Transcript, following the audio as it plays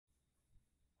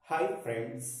Hi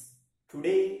friends,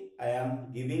 today I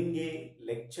am giving a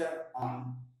lecture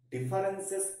on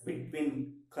differences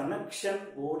between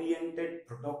connection-oriented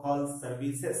protocol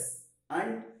services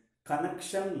and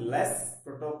connection-less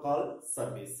protocol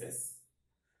services.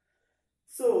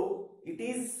 So, it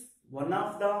is one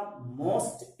of the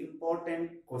most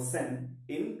important question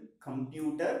in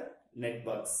computer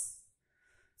networks.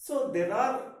 So, there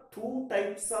are two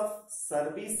types of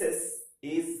services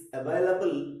is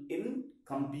available in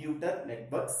computer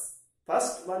networks.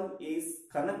 First one is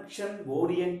connection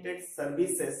oriented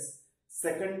services.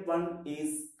 Second one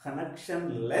is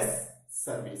connection less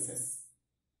services.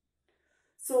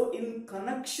 So in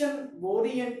connection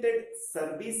oriented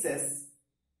services,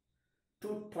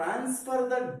 to transfer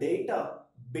the data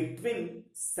between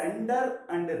sender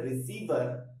and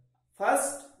receiver,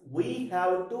 first we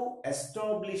have to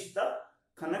establish the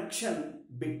connection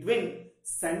between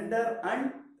sender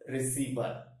and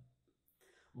receiver.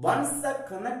 Once the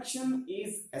connection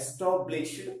is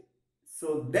established,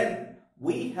 so then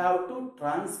we have to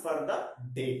transfer the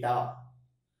data.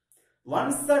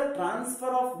 Once the transfer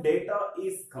of data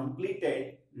is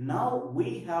completed, now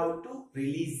we have to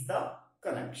release the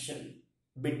connection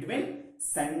between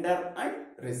sender and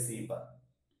receiver.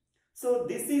 So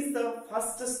this is the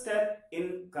first step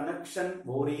in connection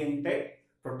oriented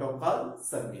protocol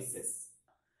services.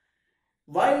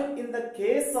 While in the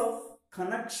case of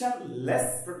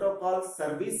connection-less protocol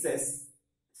services,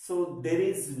 so there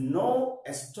is no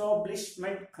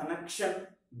establishment connection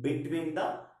between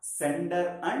the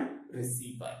sender and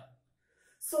receiver.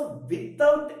 So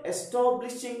without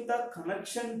establishing the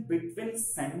connection between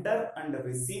sender and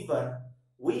receiver,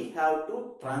 we have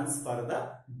to transfer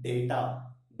the data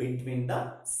between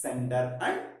the sender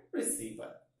and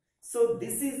receiver. So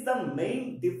this is the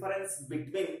main difference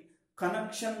between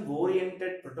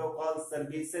connection-oriented protocol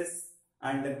services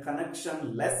and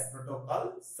connection-less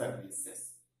protocol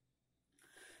services.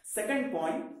 Second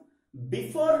point,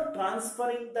 before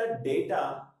transferring the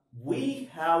data, we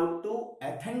have to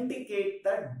authenticate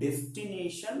the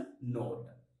destination node,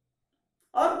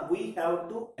 or we have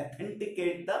to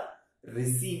authenticate the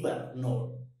receiver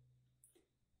node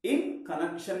in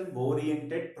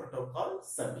connection-oriented protocol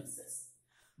services.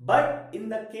 But in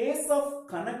the case of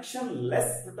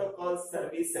connection-less protocol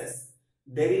services,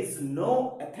 there is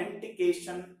no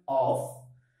authentication of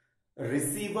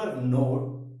receiver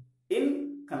node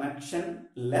in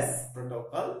connection-less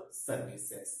protocol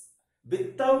services.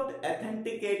 Without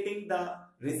authenticating the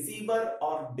receiver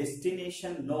or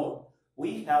destination node,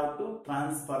 we have to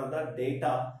transfer the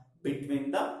data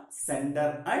between the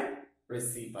sender and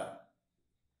receiver.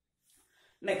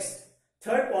 Next,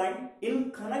 third point,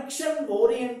 in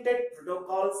connection-oriented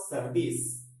protocol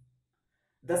service,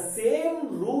 the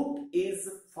same route is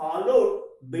followed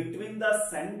between the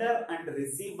sender and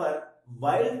receiver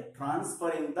while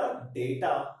transferring the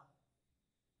data.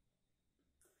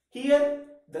 Here,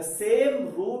 the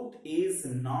same route is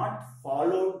not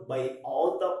followed by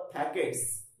all the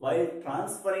packets while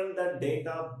transferring the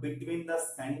data between the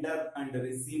sender and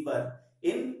receiver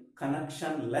in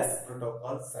connection-less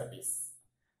protocol service.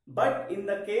 But in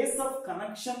the case of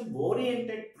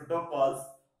connection-oriented protocols,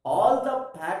 all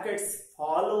the packets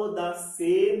follow the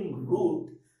same route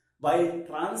while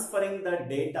transferring the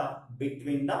data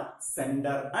between the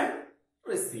sender and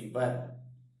receiver.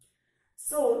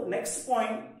 So next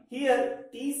point, here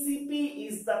TCP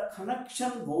is the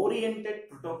connection-oriented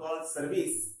protocol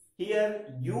service. Here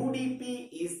UDP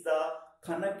is the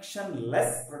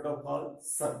connection-less protocol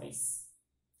service.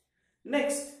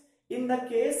 Next, in the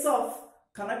case of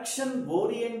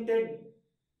connection-oriented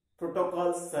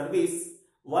protocol service,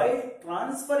 while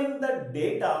transferring the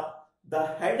data, the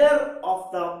header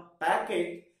of the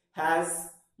packet has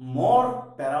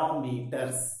more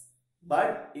parameters.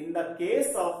 But in the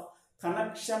case of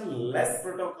connection-less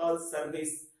protocol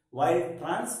service, while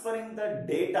transferring the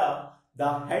data,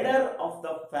 the header of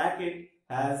the packet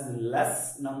has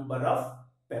less number of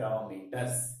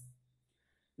parameters.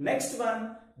 Next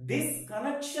one, this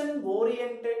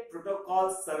connection-oriented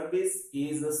protocol service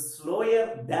is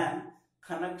slower than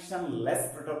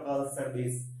connection-less protocol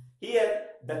service. Here,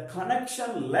 the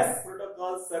connection-less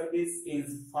protocol service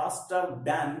is faster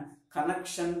than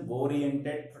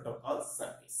connection-oriented protocol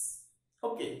service.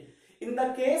 Okay, in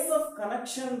the case of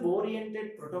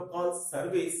connection-oriented protocol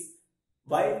service,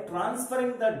 while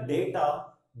transferring the data,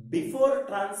 before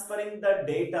transferring the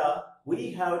data,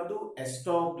 we have to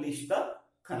establish the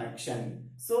connection.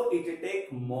 So it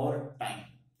takes more time.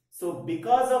 So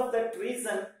because of that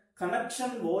reason,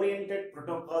 connection-oriented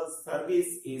protocol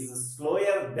service is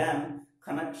slower than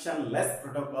connection-less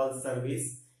protocol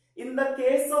service. In the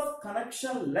case of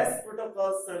connection-less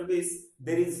protocol service,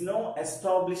 there is no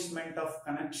establishment of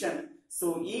connection.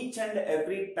 So each and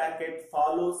every packet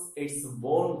follows its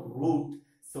own route.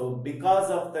 So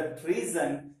because of that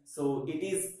reason, so it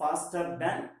is faster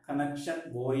than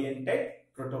connection-oriented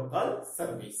protocol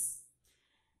service.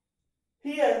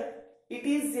 Here, it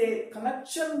is a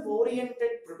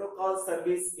connection-oriented protocol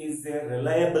service is a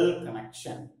reliable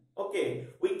connection. Okay,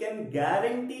 we can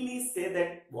guaranteely say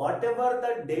that whatever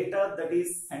the data that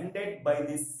is sent by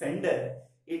the sender,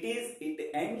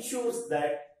 it ensures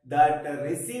that the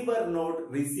receiver node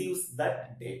receives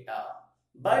that data.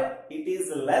 But it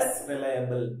is less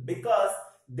reliable because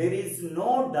there is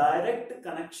no direct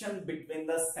connection between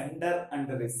the sender and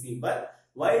the receiver.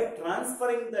 While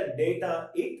transferring the data,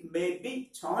 it may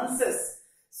be chances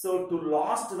so to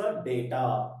lost the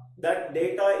data. That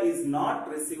data is not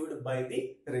received by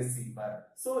the receiver.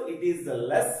 So it is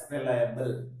less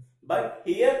reliable. But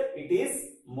here it is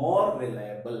more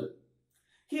reliable.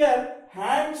 Here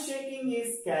handshaking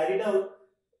is carried out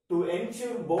to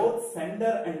ensure both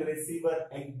sender and receiver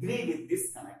agree with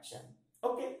this connection.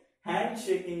 Okay,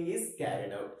 handshaking is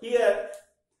carried out. Here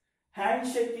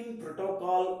handshaking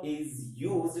protocol is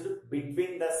used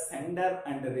between the sender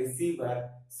and the receiver.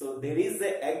 So there is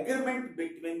an agreement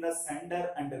between the sender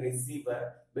and the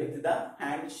receiver with the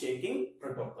handshaking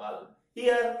protocol.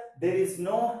 Here there is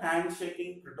no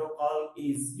handshaking protocol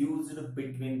is used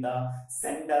between the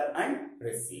sender and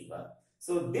receiver.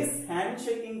 So this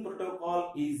handshaking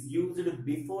protocol is used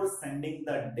before sending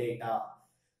the data.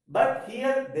 But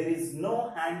here there is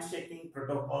no handshaking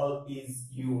protocol is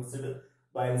used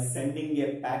while sending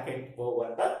a packet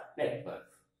over the network.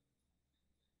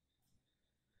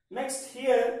 Next,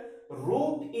 here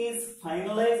route is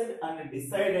finalized and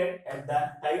decided at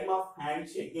the time of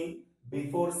handshaking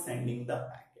before sending the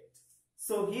packet.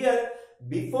 So here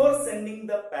before sending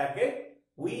the packet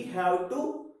we have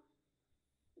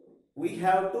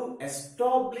to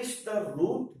establish the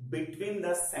route between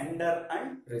the sender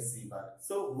and receiver.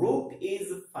 So route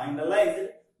is finalized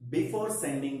before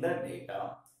sending the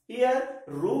data. Here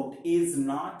route is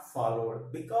not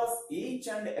followed because each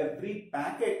and every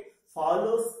packet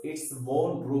follows its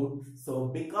own route. So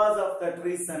because of that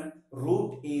reason,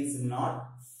 route is not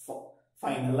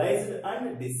finalized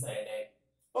and decided.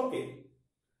 Okay.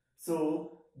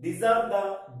 So these are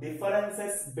the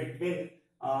differences between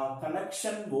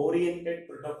connection oriented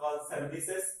protocol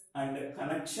services and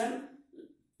connection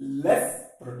less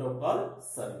protocol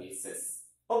services.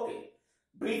 Okay.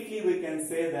 Briefly we can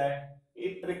say that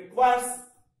it requires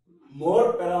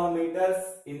more parameters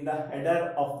in the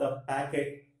header of the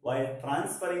packet while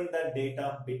transferring the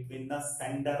data between the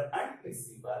sender and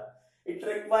receiver. It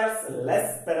requires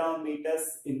less parameters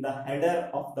in the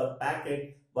header of the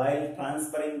packet while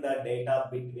transferring the data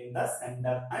between the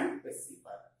sender and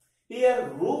receiver.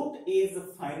 Here route is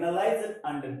finalized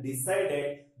and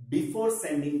decided before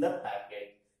sending the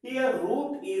packet. Here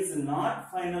route is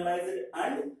not finalized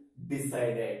and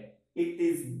decided. It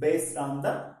is based on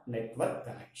the network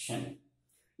connection.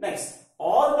 Next,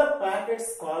 all the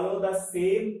packets follow the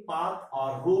same path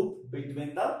or route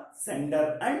between the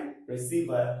sender and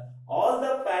receiver. All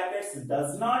the packets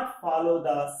does not follow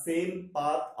the same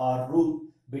path or route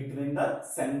between the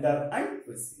sender and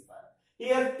receiver.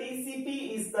 Here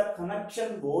TCP is the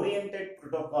connection oriented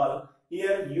protocol.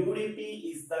 Here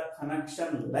UDP is the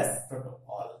connection less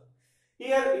protocol.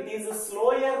 Here it is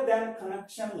slower than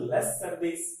connection less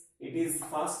service. It is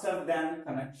faster than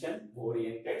connection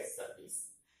oriented service.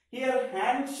 Here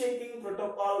handshaking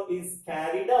protocol is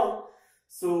carried out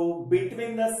so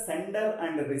between the sender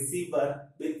and receiver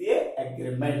with a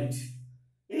agreement.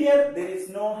 Here there is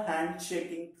no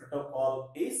handshaking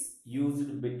protocol is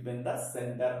used between the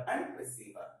sender and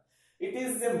receiver. It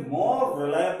is a more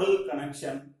reliable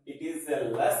connection. It is a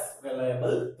less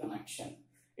reliable connection.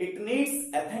 It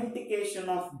needs authentication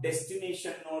of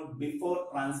destination node before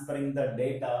transferring the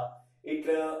data.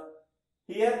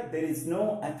 Here there is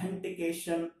no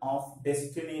authentication of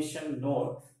destination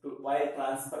node while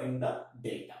transferring the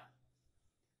data.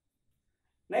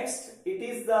 Next,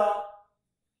 here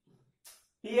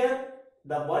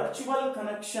the virtual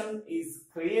connection is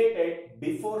created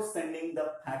before sending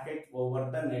the packet over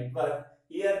the network.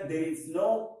 Here there is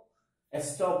no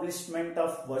establishment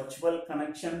of virtual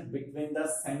connection between the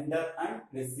sender and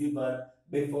receiver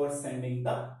before sending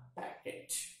the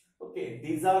packet. Okay,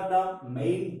 these are the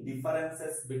main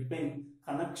differences between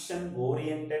connection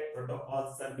oriented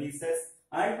protocol services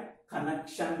and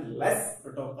connection less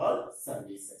protocol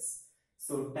services.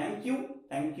 So thank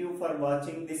you for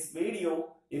watching this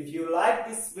video. If you like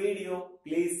this video,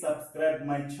 please subscribe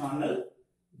my channel,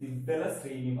 DIVVELA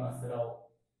SRINIVASA.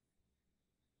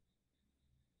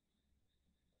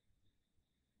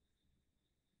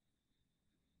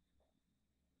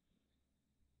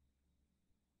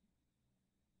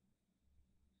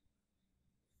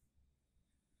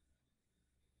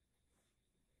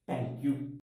 you.